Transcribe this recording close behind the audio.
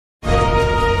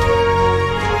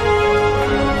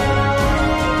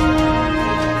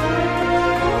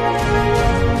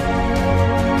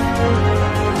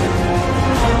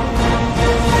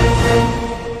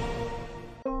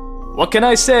What can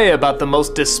I say about the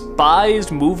most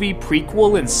despised movie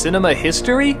prequel in cinema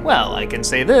history? Well, I can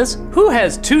say this. Who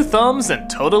has two thumbs and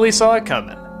totally saw it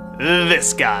coming?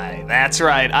 This guy. That's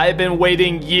right, I've been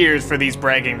waiting years for these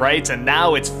bragging rights, and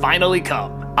now it's finally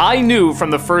come. I knew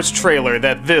from the first trailer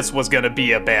that this was gonna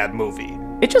be a bad movie.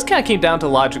 It just kinda came down to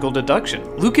logical deduction.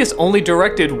 Lucas only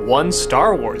directed one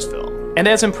Star Wars film, and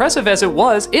as impressive as it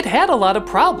was, it had a lot of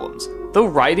problems. The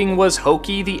writing was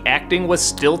hokey, the acting was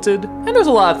stilted, and there's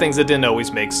a lot of things that didn't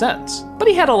always make sense. But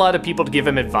he had a lot of people to give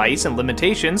him advice and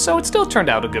limitations, so it still turned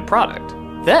out a good product.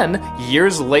 Then,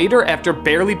 years later, after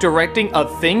barely directing a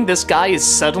thing, this guy is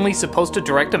suddenly supposed to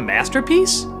direct a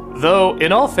masterpiece? Though,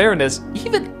 in all fairness,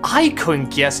 even I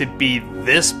couldn't guess it'd be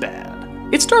this bad.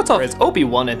 It starts off as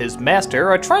Obi-Wan and his master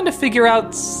are trying to figure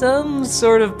out some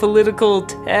sort of political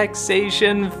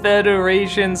taxation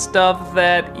federation stuff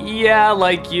that, yeah,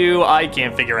 like you, I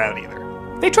can't figure out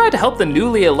either. They tried to help the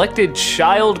newly elected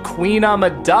child Queen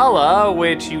Amidala,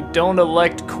 which you don't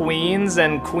elect queens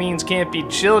and queens can't be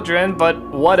children, but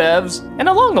whatevs. And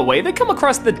along the way, they come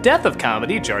across the death of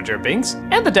comedy, Jar Jar Binks,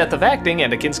 and the death of acting,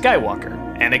 Anakin Skywalker.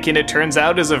 Anakin, it turns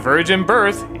out, is a virgin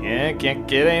birth. Yeah, can't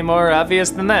get any more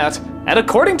obvious than that. And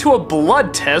according to a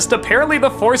blood test, apparently the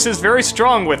Force is very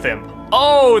strong with him.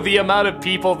 Oh, the amount of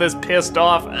people this pissed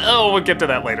off. Oh, we'll get to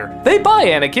that later. They buy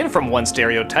Anakin from one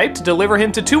stereotype to deliver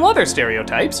him to two other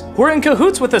stereotypes, who are in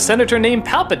cahoots with a senator named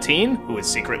Palpatine, who is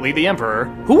secretly the Emperor,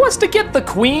 who wants to get the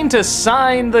Queen to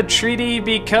sign the treaty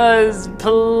because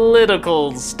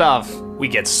political stuff. We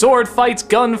get sword fights,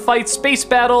 gun fights, space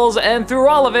battles, and through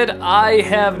all of it, I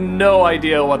have no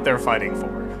idea what they're fighting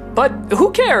for. But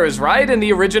who cares, right? In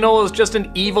the original, it was just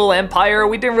an evil empire.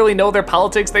 We didn't really know their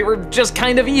politics. They were just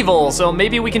kind of evil, so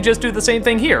maybe we can just do the same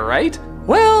thing here, right?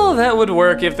 Well, that would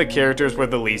work if the characters were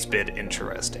the least bit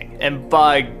interesting. And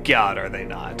by God, are they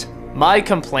not. My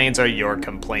complaints are your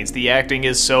complaints. The acting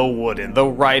is so wooden, the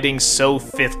writing so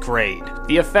 5th grade,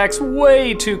 the effects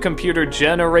way too computer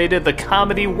generated, the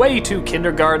comedy way too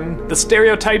kindergarten, the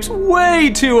stereotypes way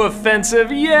too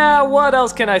offensive. Yeah, what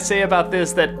else can I say about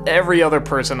this that every other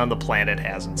person on the planet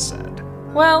hasn't said?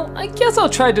 Well, I guess I'll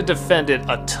try to defend it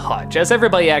a touch, as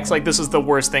everybody acts like this is the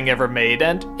worst thing ever made,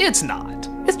 and it's not.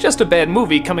 It's just a bad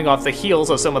movie coming off the heels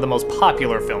of some of the most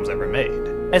popular films ever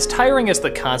made. As tiring as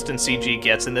the constant CG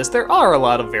gets in this, there are a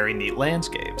lot of very neat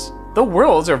landscapes. The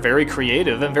worlds are very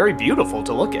creative and very beautiful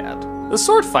to look at. The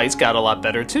sword fights got a lot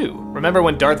better too. Remember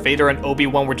when Darth Vader and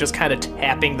Obi-Wan were just kind of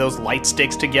tapping those light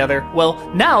sticks together? Well,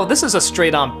 now this is a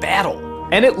straight-on battle.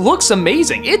 And it looks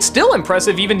amazing. It's still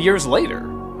impressive even years later.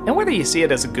 And whether you see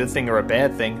it as a good thing or a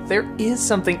bad thing, there is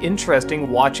something interesting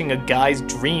watching a guy's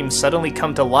dreams suddenly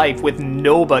come to life with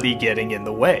nobody getting in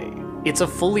the way. It's a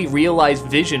fully realized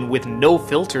vision with no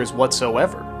filters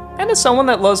whatsoever. And as someone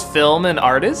that loves film and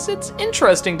artists, it's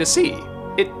interesting to see.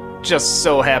 It just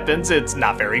so happens it's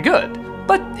not very good,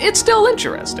 but it's still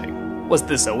interesting. Was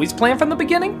this always planned from the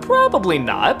beginning? Probably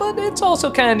not, but it's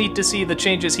also kind of neat to see the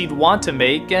changes he'd want to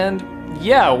make, and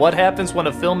yeah, what happens when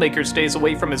a filmmaker stays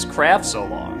away from his craft so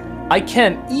long? I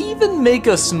can even make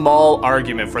a small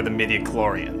argument for the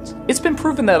midichlorians. It's been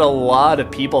proven that a lot of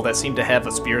people that seem to have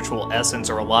a spiritual essence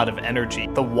or a lot of energy,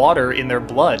 the water in their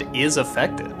blood is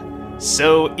affected.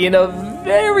 So in a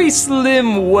very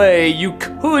slim way, you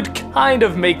could kind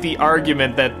of make the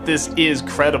argument that this is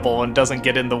credible and doesn't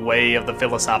get in the way of the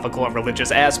philosophical and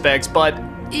religious aspects, but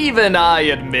even I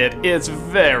admit it's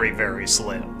very, very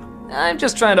slim. I'm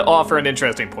just trying to offer an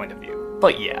interesting point of view.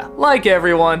 But yeah, like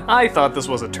everyone, I thought this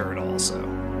was a turd also.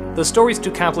 The story's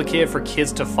too complicated for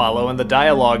kids to follow, and the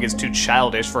dialogue is too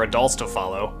childish for adults to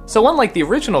follow. So unlike the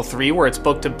original three where it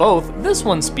spoke to both, this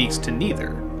one speaks to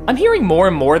neither. I'm hearing more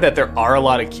and more that there are a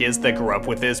lot of kids that grew up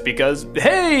with this because,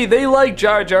 hey, they like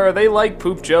Jar Jar, they like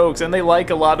poop jokes, and they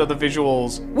like a lot of the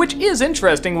visuals. Which is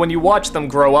interesting when you watch them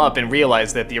grow up and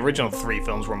realize that the original three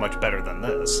films were much better than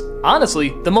this. Honestly,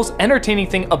 the most entertaining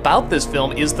thing about this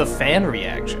film is the fan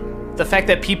reaction. The fact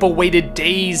that people waited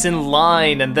days in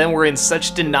line and then were in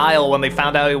such denial when they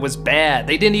found out it was bad.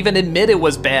 They didn't even admit it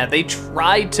was bad. They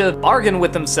tried to bargain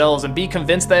with themselves and be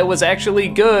convinced that it was actually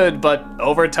good, but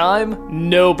over time,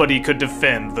 nobody could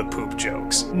defend the poop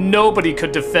jokes. Nobody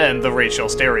could defend the racial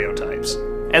stereotypes.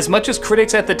 As much as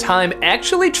critics at the time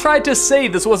actually tried to say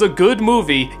this was a good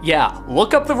movie, yeah,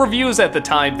 look up the reviews at the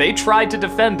time, they tried to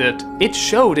defend it, it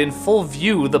showed in full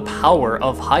view the power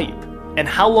of hype. And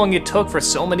how long it took for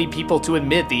so many people to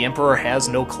admit the Emperor has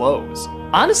no clothes.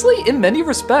 Honestly, in many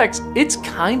respects, it's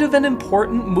kind of an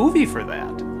important movie for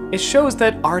that. It shows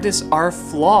that artists are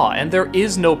flawed and there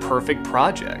is no perfect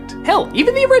project. Hell,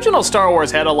 even the original Star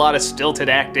Wars had a lot of stilted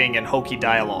acting and hokey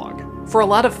dialogue. For a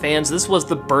lot of fans, this was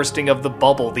the bursting of the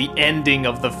bubble, the ending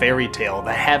of the fairy tale,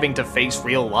 the having to face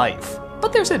real life.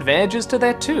 But there's advantages to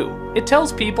that too. It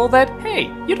tells people that,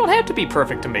 hey, you don't have to be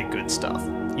perfect to make good stuff.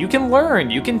 You can learn,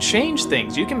 you can change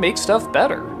things, you can make stuff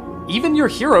better. Even your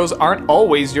heroes aren't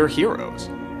always your heroes.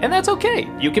 And that's okay,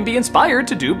 you can be inspired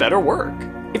to do better work.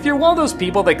 If you're one of those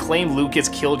people that claim Lucas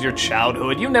killed your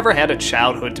childhood, you never had a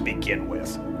childhood to begin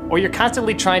with. Or you're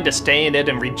constantly trying to stay in it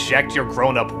and reject your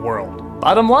grown-up world.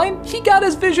 Bottom line, he got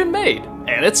his vision made,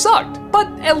 and it sucked, but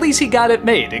at least he got it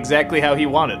made exactly how he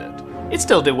wanted it. It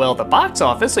still did well at the box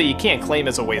office, so you can't claim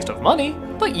it's a waste of money.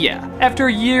 But yeah, after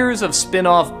years of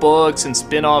spin-off books and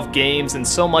spin-off games and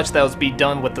so much that was being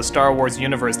done with the Star Wars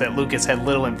universe that Lucas had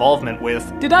little involvement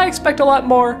with, did I expect a lot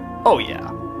more? Oh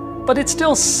yeah. But it's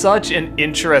still such an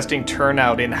interesting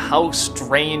turnout in how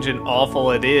strange and awful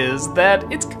it is that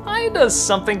it's kinda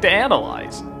something to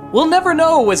analyze. We'll never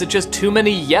know, was it just too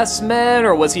many yes men,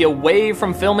 or was he away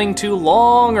from filming too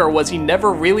long, or was he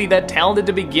never really that talented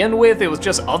to begin with, it was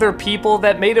just other people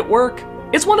that made it work?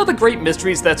 It's one of the great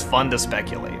mysteries that's fun to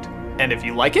speculate. And if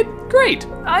you like it, great!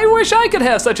 I wish I could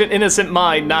have such an innocent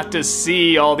mind not to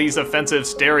see all these offensive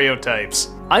stereotypes.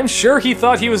 I'm sure he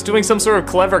thought he was doing some sort of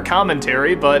clever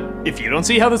commentary, but if you don't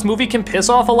see how this movie can piss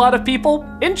off a lot of people,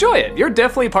 enjoy it. You're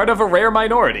definitely part of a rare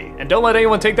minority, and don't let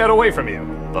anyone take that away from you.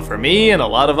 But for me and a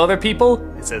lot of other people,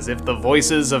 it's as if the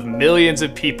voices of millions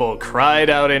of people cried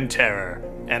out in terror,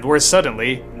 and were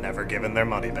suddenly never given their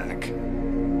money back.